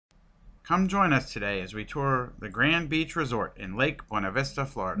Come join us today as we tour the Grand Beach Resort in Lake Buena Vista,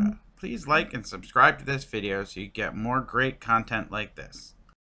 Florida. Please like and subscribe to this video so you get more great content like this.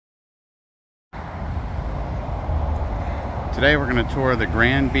 Today we're going to tour the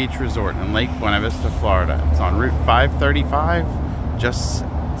Grand Beach Resort in Lake Buena Vista, Florida. It's on Route 535, just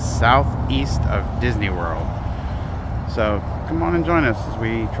southeast of Disney World. So come on and join us as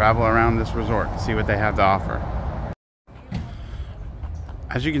we travel around this resort and see what they have to offer.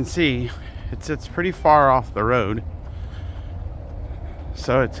 As you can see, it sits pretty far off the road,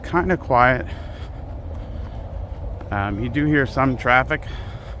 so it's kind of quiet. You do hear some traffic,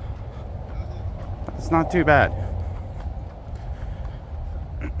 but it's not too bad.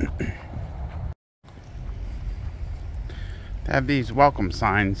 They have these welcome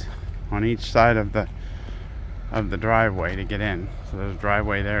signs on each side of the driveway to get in. So there's a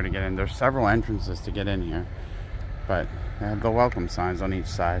driveway there to get in. There's several entrances to get in here, but they have the welcome signs on each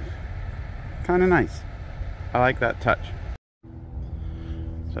side. Kind of nice. I like that touch.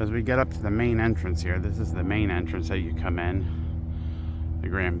 So as we get up to the main entrance here, this is the main entrance that you come in, the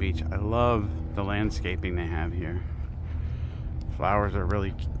Grand Beach. I love the landscaping they have here. Flowers are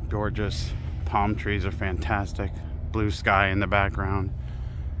really gorgeous. Palm trees are fantastic. Blue sky in the background.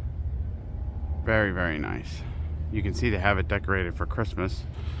 Very, very nice. You can see they have it decorated for Christmas.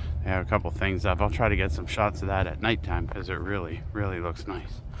 They have a couple things up. I'll try to get some shots of that at nighttime because it really, really looks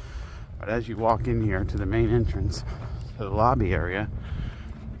nice. But as you walk in here to the main entrance, to the lobby area,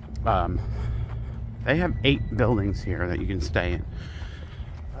 they have 8 buildings here that you can stay in.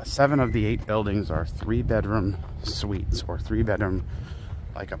 7 of the 8 buildings are 3-bedroom suites or 3-bedroom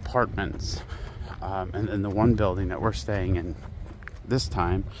like apartments. And then the one building that we're staying in this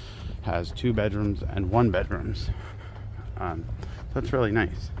time has 2 bedrooms and 1 bedrooms. So it's really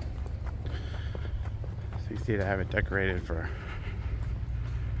nice. So you see they have it decorated for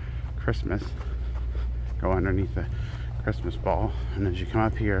Christmas. Go underneath the Christmas ball, and as you come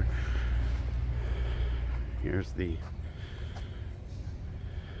up here, here's the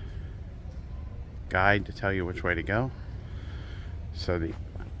guide to tell you which way to go. So the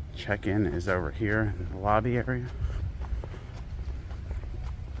check-in is over here in the lobby area.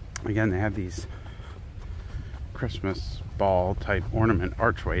 Again, they have these Christmas ball type ornament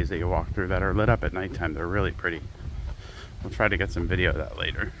archways that you walk through that are lit up at nighttime. They're really pretty. We'll try to get some video of that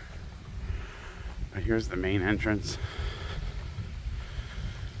later. But here's the main entrance,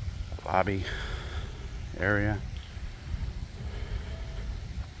 lobby area,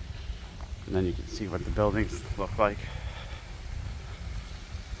 and then you can see what the buildings look like.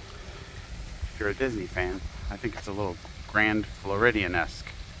 If you're a Disney fan, I think it's a little Grand Floridian-esque.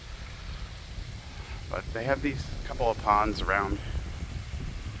 But they have these couple of ponds around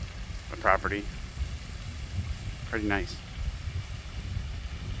the property. Pretty nice.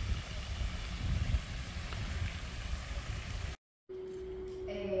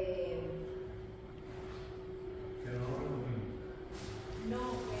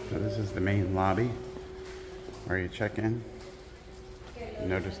 So this is the main lobby where you check in. You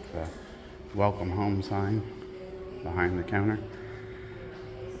notice the welcome home sign behind the counter.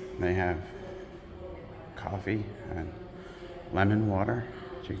 They have coffee and lemon water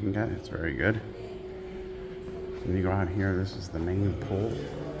that you can get. It's very good. And you go out here, this is the main pool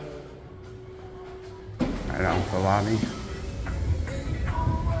right out of the lobby.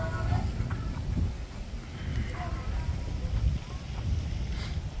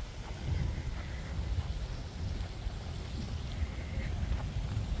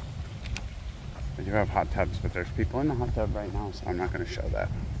 They do have hot tubs, but there's people in the hot tub right now, so I'm not going to show that.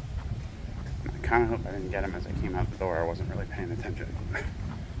 I kind of hope I didn't get them as I came out the door. I wasn't really paying attention.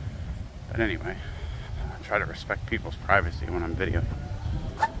 But anyway, I try to respect people's privacy when I'm videoing.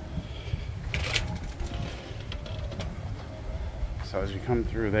 So as you come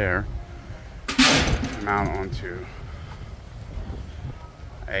through there, come out onto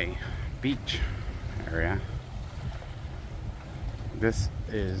a beach area. This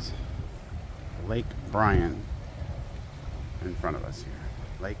is Lake Bryan in front of us here.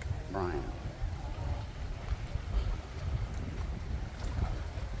 Lake Bryan.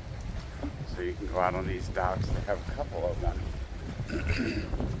 So you can go out on these docks. They have a couple of them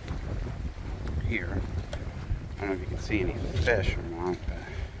here. I don't know if you can see any fish or not, but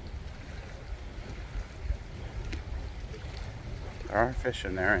there are fish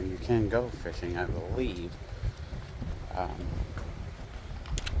in there, and you can go fishing, I believe.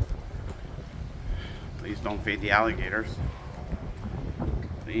 Please don't feed the alligators.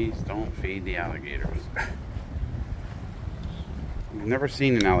 Please don't feed the alligators. I've never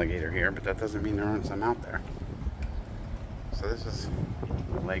seen an alligator here, but that doesn't mean there aren't some out there. So this is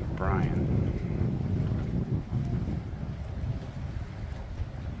Lake Bryan.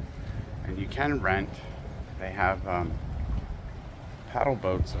 And you can rent. They have paddle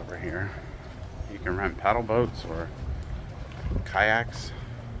boats over here. You can rent paddle boats or kayaks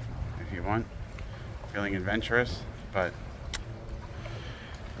if you want. Feeling adventurous, but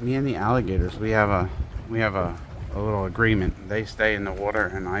me and the alligators, we have a little agreement. They stay in the water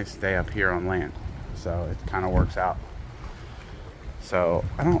and I stay up here on land. So it kind of works out. So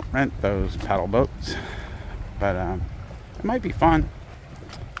I don't rent those paddle boats, but it might be fun.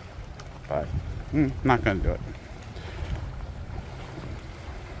 But I'm not going to do it.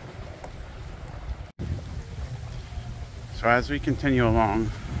 So as we continue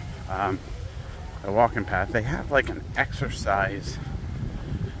along the walking path, they have like an exercise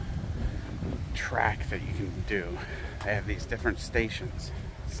track that you can do. They have these different stations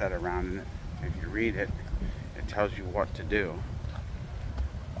set around, and if you read it, it tells you what to do.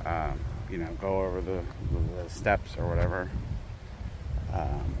 You know, go over the steps or whatever.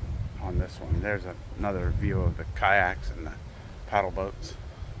 On this one, there's another view of the kayaks and the paddle boats.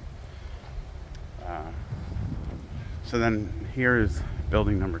 So then here is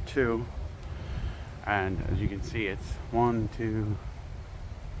building number 2, and as you can see, it's 1, 2.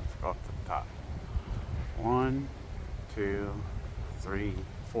 Let's go up to the top. 1, 2, 3,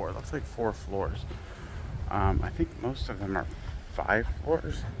 4. It looks like 4 floors. I think most of them are 5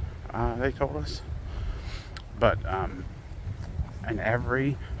 floors. They told us, but and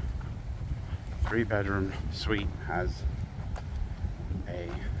every 3-bedroom suite has a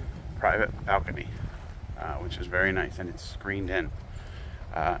private balcony, which is very nice, and it's screened in.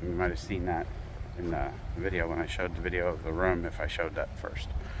 You might have seen that in the video when I showed the video of the room, if I showed that first.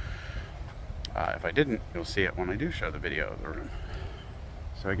 If I didn't, you'll see it when I do show the video of the room.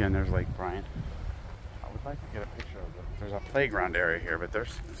 So again, there's Lake Bryan. I would like to get a picture of it. There's a playground area here, but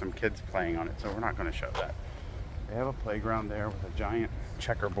there's some kids playing on it, so we're not going to show that. They have a playground there with a giant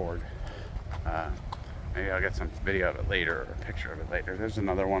checkerboard. Maybe I'll get some video of it later, or a picture of it later. There's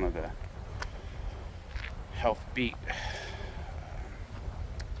another one of the Health Beat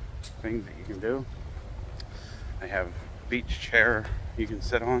things that you can do. They have a beach chair you can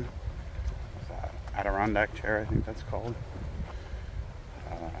sit on. Adirondack chair, I think that's called.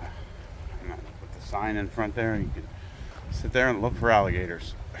 With the sign in front there, you can sit there and look for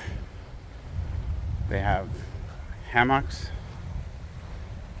alligators. They have hammocks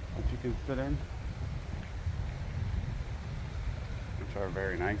that you can sit in, which are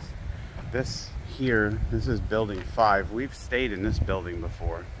very nice. This here, this is building 5. We've stayed in this building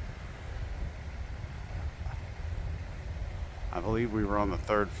before. I believe we were on the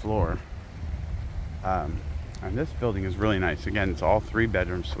 3rd floor. And this building is really nice. Again, it's all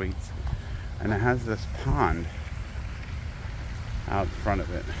 3-bedroom suites, and it has this pond out front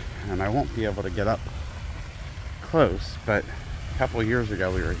of it. And I won't be able to get up close, but a couple of years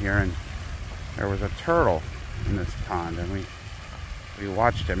ago we were here, and there was a turtle in this pond, and we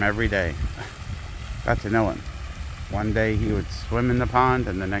watched him every day. Got to know him. One day he would swim in the pond,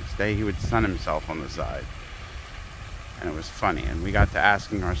 and the next day he would sun himself on the side. And it was funny, and we got to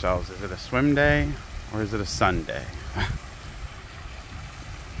asking ourselves, is it a swim day or is it a sun day?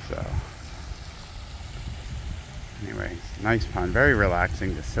 So anyway, nice pond, very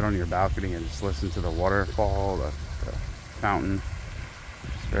relaxing to sit on your balcony and just listen to the waterfall, the fountain.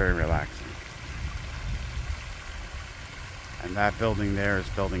 It's very relaxing. And that building there is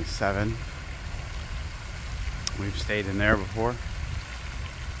building 7. We've stayed in there before.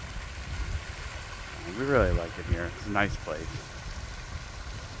 We really like it here. It's a nice place.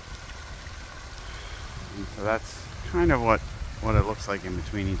 And so that's kind of what it looks like in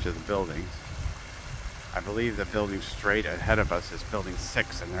between each of the buildings. I believe the building straight ahead of us is building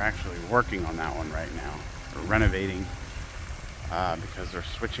 6, and they're actually working on that one right now. They're renovating because they're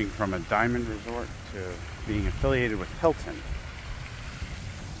switching from a diamond resort to being affiliated with Hilton.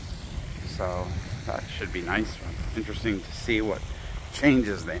 So that should be nice. Interesting to see what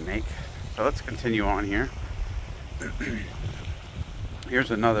changes they make. So let's continue on here.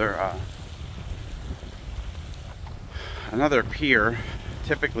 Here's another pier.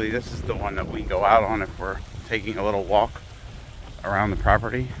 Typically this is the one that we go out on if we're taking a little walk around the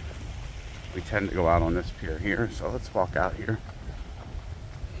property. We tend to go out on this pier here, so let's walk out here.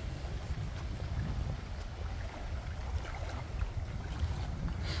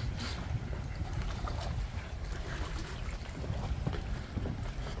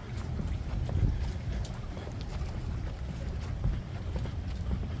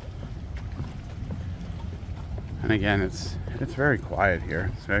 And again, it's very quiet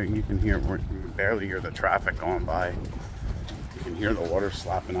here. So you can barely hear the traffic going by. hear the water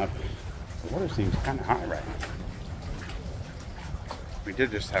slapping up. The water seems kind of high right now. We did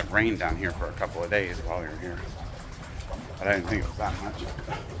just have rain down here for a couple of days while we were here, but I didn't think it was that much.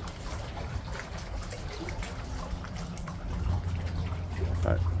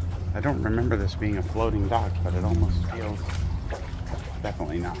 But I don't remember this being a floating dock, but it almost feels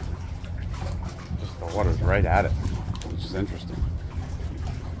definitely not. Just the water's right at it, which is interesting.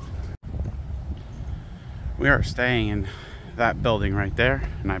 We are staying in that building right there,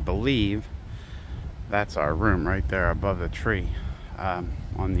 and I believe that's our room right there above the tree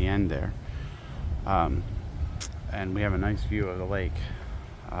on the end there. And we have a nice view of the lake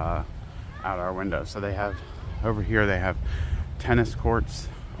out our window. So they have, over here they have tennis courts,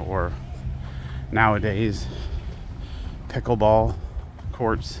 or nowadays pickleball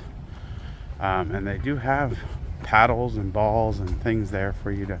courts, and they do have paddles and balls and things there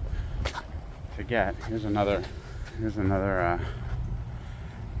for you to get. Here's another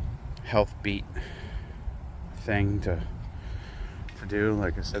health beat thing to do.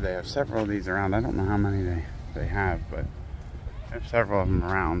 Like I said, they have several of these around. I don't know how many they have, but they have several of them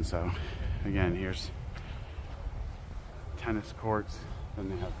around. So again, here's tennis courts. Then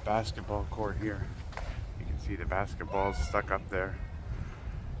they have basketball court here. You can see the basketballs stuck up there.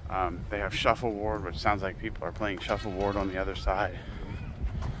 They have shuffleboard, which sounds like people are playing shuffleboard on the other side.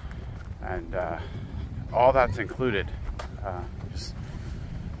 And all that's included. Just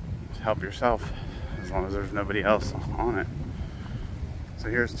help yourself as long as there's nobody else on it. So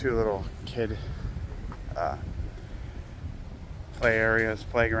here's two little kid play areas,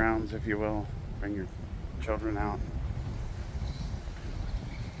 playgrounds, if you will. Bring your children out.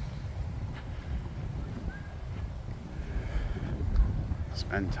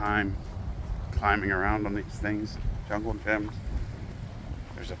 Spend time climbing around on these things, jungle gyms.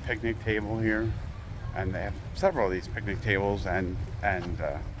 There's a picnic table here, and they have several of these picnic tables and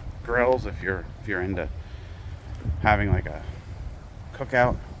grills if you're into having like a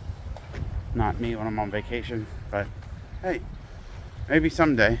cookout. Not me when I'm on vacation, but hey, maybe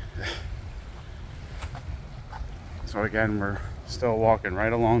someday. So again, we're still walking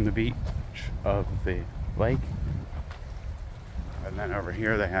right along the beach of the lake. And then over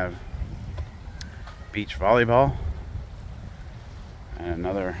here they have beach volleyball and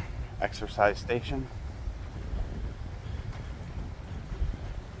another exercise station.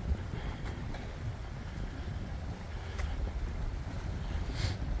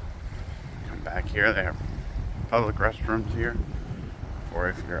 Come back here, they have public restrooms here, or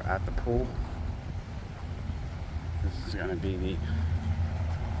if you're at the pool. This is going to be the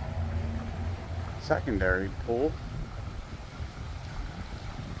secondary pool.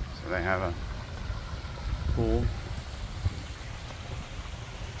 So they have a pool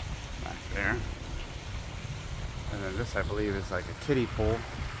back there. And then this, I believe, is like a kiddie pool.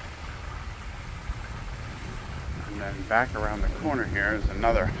 And then back around the corner here is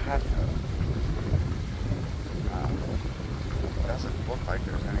another hot tub. Doesn't look like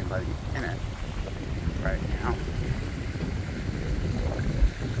there's anybody in it right now.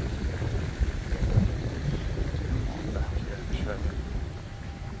 Back here and show you.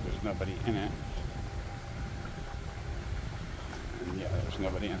 There's nobody in it. And yeah, there's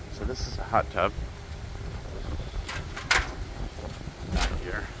nobody in it. So this is a hot tub. Back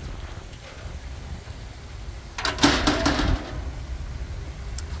here.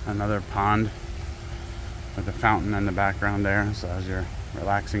 Another pond with a fountain in the background there. So as you're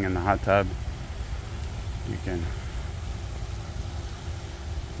relaxing in the hot tub, you can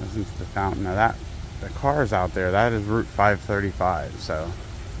listen to the fountain. Now that, the cars out there, that is Route 535. So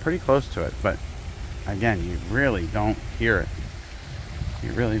pretty close to it, but again, you really don't hear it.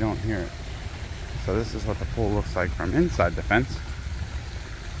 You really don't hear it. So this is what the pool looks like from inside the fence.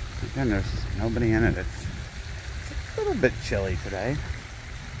 Again, there's nobody in it. It's a little bit chilly today.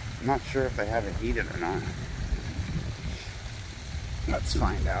 I'm not sure if they have it heated or not. Let's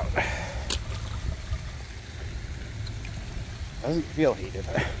find out. Doesn't feel heated.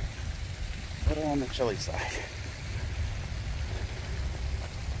 A little on the chilly side.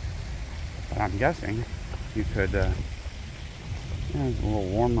 But I'm guessing you could, it's a little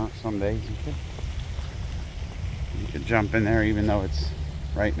warmer some days. You could jump in there, even though it's,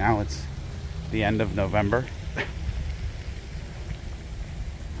 right now it's the end of November.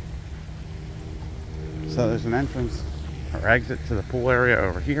 So there's an entrance or exit to the pool area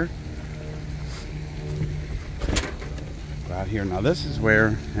over here. Go out here. Now this is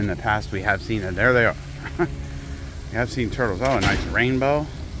where in the past we have seen it. There they are. We have seen turtles. Oh, a nice rainbow.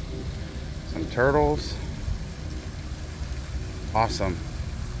 Some turtles. Awesome.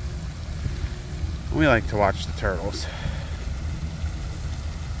 We like to watch the turtles.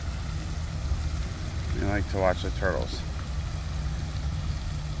 They like to watch the turtles.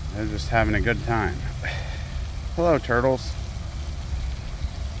 They're just having a good time. Hello, turtles.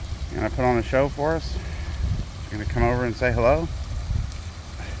 You gonna put on a show for us? You gonna come over and say hello?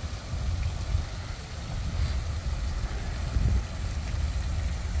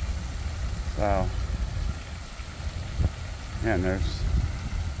 So, yeah, and there's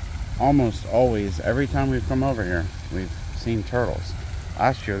almost always, every time we've come over here, we've seen turtles.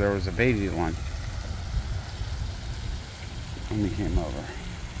 Last year there was a baby one when we came over.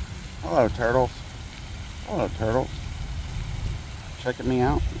 Hello, turtles. Hello, turtles. Checking me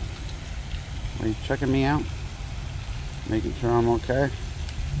out? Are you checking me out? Making sure I'm okay?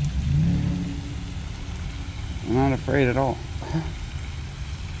 I'm not afraid at all.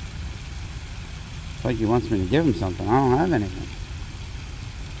 It's like he wants me to give him something. I don't have anything.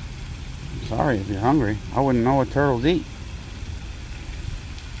 I'm sorry if you're hungry. I wouldn't know what turtles eat.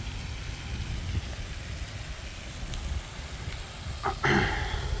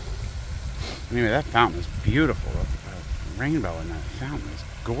 Anyway, that fountain is beautiful. The rainbow in that fountain is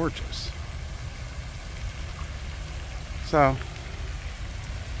gorgeous. So,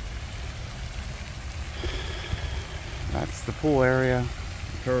 that's the pool area.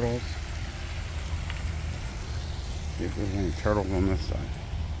 The turtles. See if there's any turtles on this side.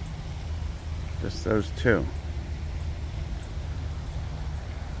 Just those two.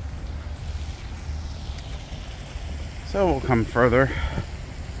 So we'll come further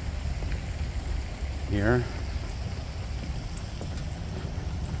here.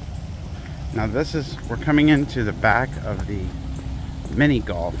 Now we're coming into the back of the mini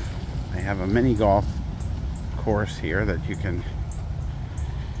golf. They have a mini golf course here that you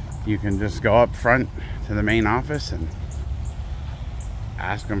can just go up front to the main office and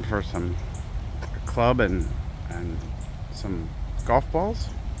ask them for some club and some golf balls,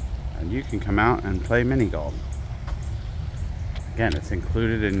 and you can come out and play mini golf. Again, it's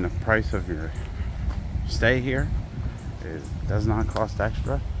included in the price of your stay here. It does not cost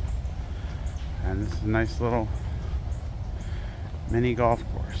extra, and it's a nice little mini golf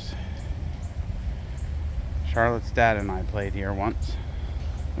course. Charlotte's dad and I played here once.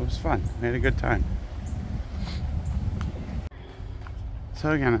 It was fun. We had a good time.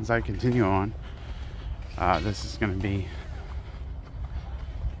 So again, as I continue on, this is going to be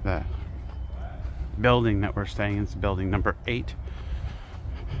the building that we're staying in. It's building number 8,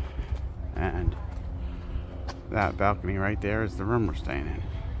 and that balcony right there is the room we're staying in.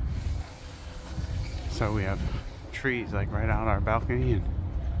 So we have trees like right out our balcony, and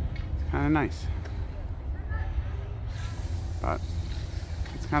it's kind of nice. But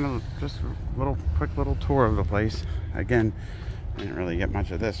it's kind of just a quick little tour of the place. Again, I didn't really get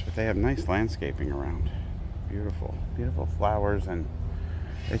much of this, but they have nice landscaping around. Beautiful, beautiful flowers, and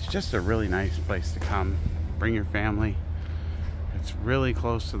it's just a really nice place to come. Bring your family. It's really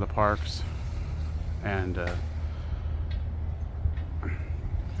close to the parks, and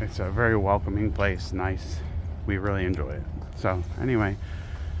it's a very welcoming place. Nice. We really enjoy it. So anyway,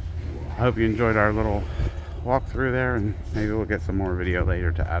 I hope you enjoyed our little walk through there, and maybe we'll get some more video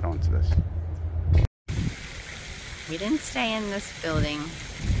later to add on to this. We didn't stay in this building,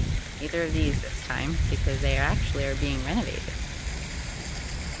 either of these this time, because they actually are being renovated.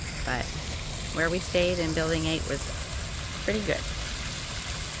 But where we stayed in building 8 was pretty good.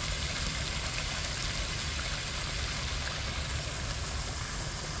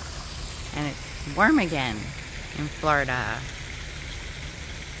 And it's warm again in Florida.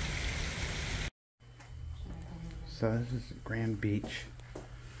 So this is Grand Beach.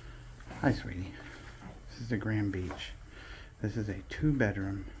 Hi, sweetie. This is the Grand Beach. This is a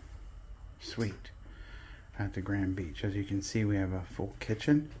 2-bedroom suite at the Grand Beach. As you can see, we have a full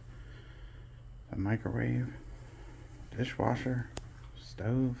kitchen, a microwave, dishwasher,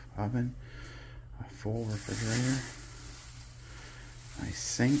 stove, oven, a full refrigerator, nice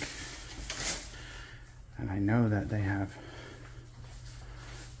sink, and I know that they have,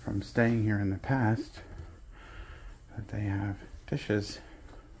 from staying here in the past, that they have dishes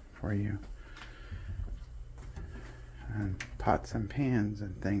for you, and pots and pans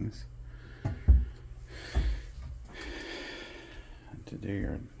and things to do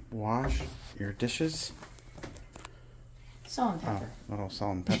your your dishes. Salt and pepper. Oh, little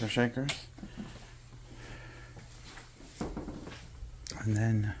salt and pepper shakers. And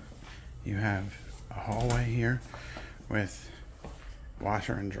then you have a hallway here with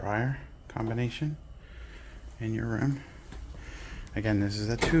washer and dryer combination in your room. Again, this is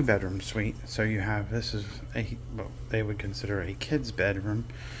a 2-bedroom suite, so you have, this is what they would consider a kid's bedroom.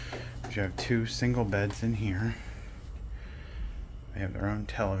 But you have 2 single beds in here They have their own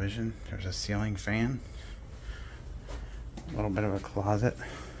television. There's a ceiling fan. A little bit of a closet.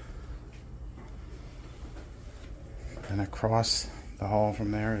 And across the hall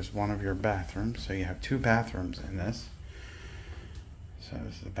from there is one of your bathrooms. So you have 2 bathrooms in this. So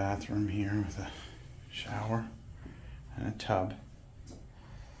this is a bathroom here with a shower and a tub.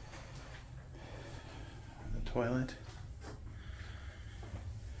 And the toilet.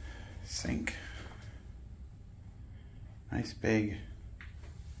 Sink. Nice big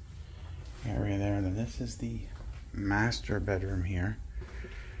area there. And then this is the master bedroom here.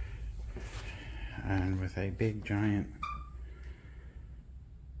 And with a big giant,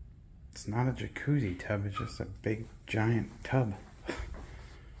 it's not a jacuzzi tub, it's just a big giant tub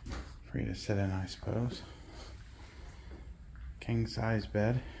for you to sit in, I suppose. King size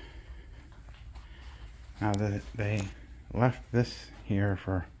bed. Now that they left this here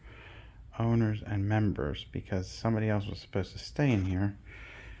for owners and members because somebody else was supposed to stay in here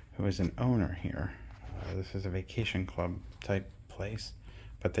who is an owner here. This is a vacation club type place,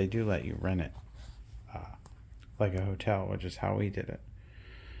 but they do let you rent it like a hotel, which is how we did it.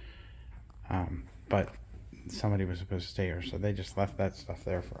 But somebody was supposed to stay here, so they just left that stuff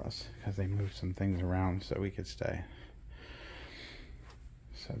there for us because they moved some things around so we could stay.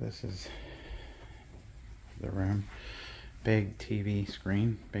 So this is the room. Big TV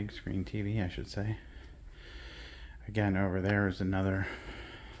screen, big screen TV, I should say. Again, over there is another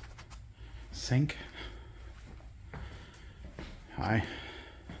sink. Hi.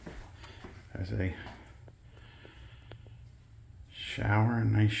 There's a shower, a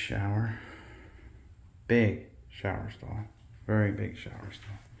nice shower. Big shower stall, very big shower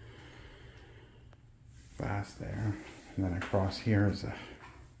stall. Glass there. And then across here is a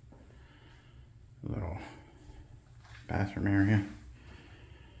little bathroom area.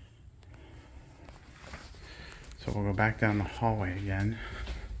 So we'll go back down the hallway again.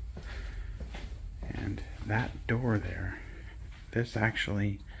 And that door there, this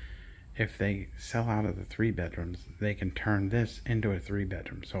actually, if they sell out of the 3 bedrooms, they can turn this into a 3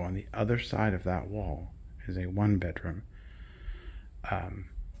 bedroom. So on the other side of that wall is a 1 bedroom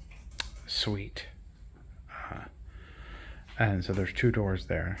suite. And so there's 2 doors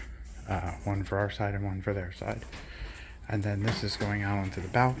there, one for our side and one for their side. And then this is going out onto the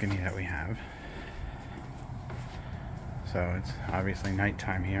balcony that we have. So it's obviously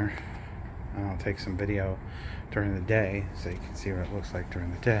nighttime here. And I'll take some video during the day so you can see what it looks like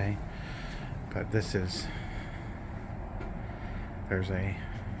during the day. But this is, there's a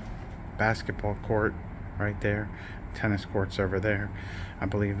basketball court right there, tennis courts over there. I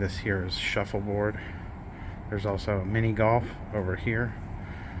believe this here is shuffleboard. There's also a mini golf over here.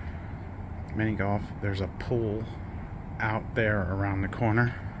 Mini golf. There's a pool out there around the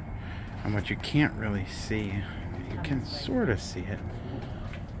corner. And what you can't really see, you can sort of see it.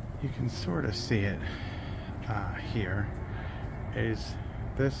 You can sort of see it here, is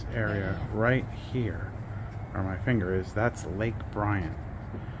this area right here, where my finger is. That's Lake Bryant.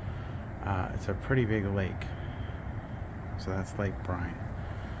 It's a pretty big lake. So that's Lake Bryant.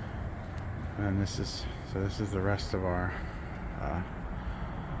 And this is the rest of our, I'll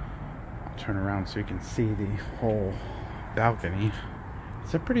turn around so you can see the whole balcony.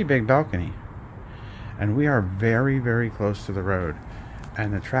 It's a pretty big balcony. And we are very, very close to the road.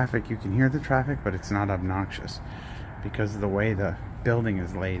 And the traffic, you can hear the traffic, but it's not obnoxious. Because of the way the building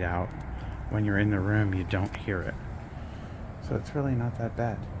is laid out, when you're in the room, you don't hear it. So it's really not that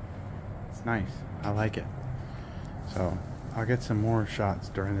bad. It's nice. I like it. So I'll get some more shots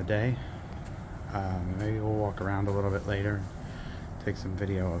during the day. Maybe we'll walk around a little bit later and take some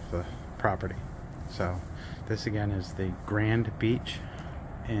video of the property. So this again is the Grand Beach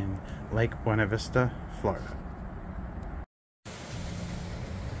in Lake Buena Vista, Florida.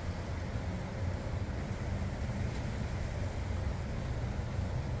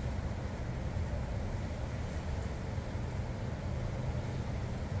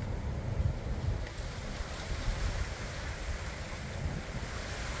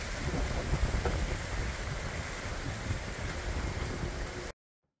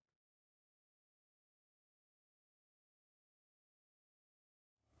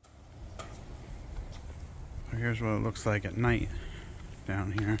 Here's what it looks like at night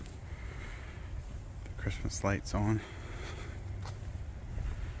down here. The Christmas lights on.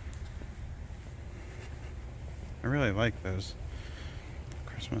 I really like those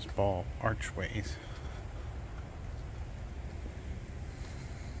Christmas ball archways.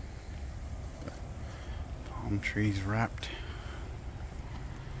 The palm trees wrapped.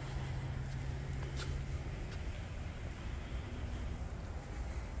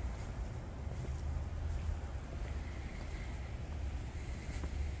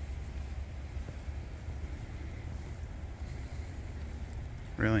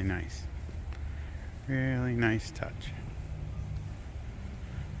 Really nice. Really nice touch.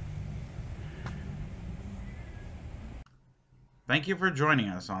 Thank you for joining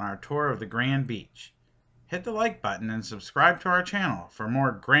us on our tour of the Grand Beach. Hit the like button and subscribe to our channel for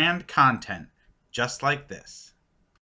more grand content just like this.